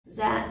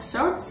The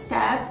third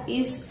step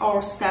is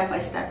our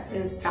step-by-step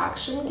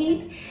instruction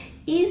guide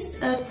is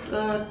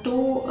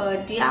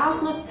to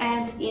diagnose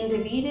and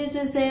individuate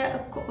the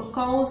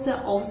cause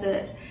of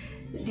the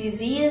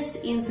disease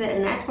in the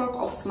network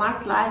of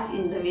Smart Life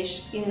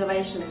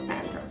Innovation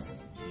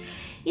Centers.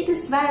 It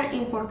is very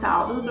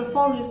important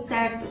before you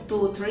start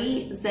to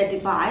treat the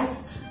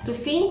device to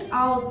find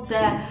out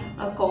the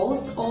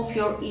cause of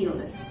your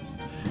illness.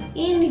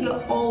 In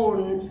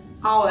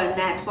our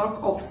network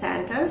of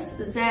centers,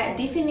 the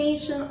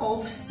definition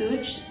of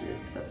such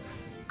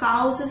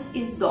causes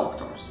is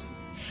doctors,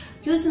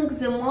 using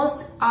the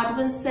most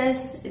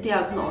advanced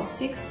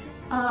diagnostics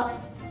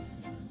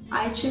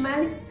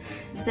instruments,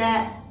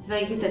 the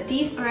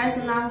vegetative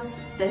resonance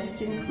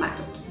testing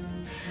method.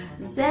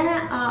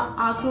 The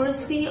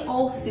accuracy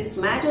of this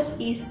method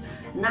is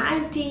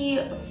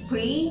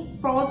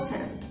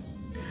 93%.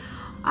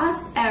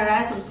 As a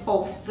result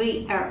of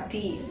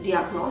VRT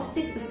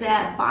diagnostic,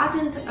 the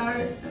patient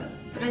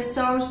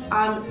research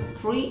and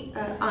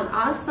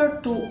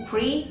answer to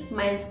three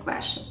main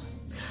questions.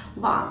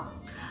 1.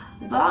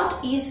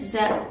 What is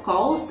the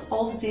cause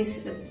of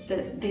these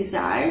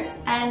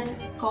desires and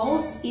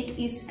cause it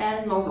is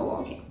a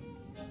nosology?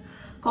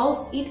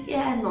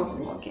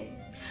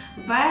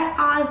 Where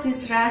are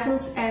these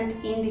results and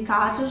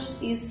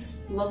indicators its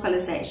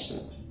localization?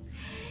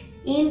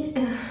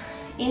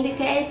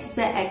 Indicates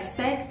the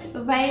exact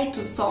way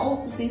to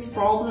solve this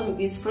problem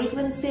with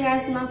frequency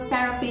resonance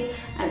therapy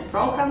and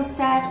programs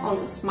set on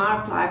the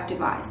Smart Life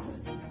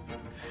devices.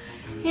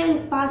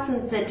 Having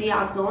passed the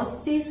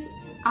diagnosis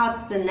at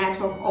the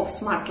network of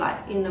Smart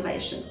Life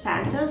Innovation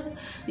Centers,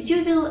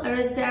 you will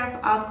receive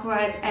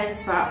accurate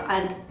answer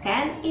and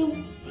can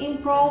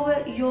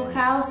improve your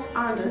health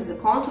under the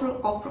control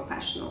of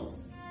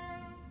professionals.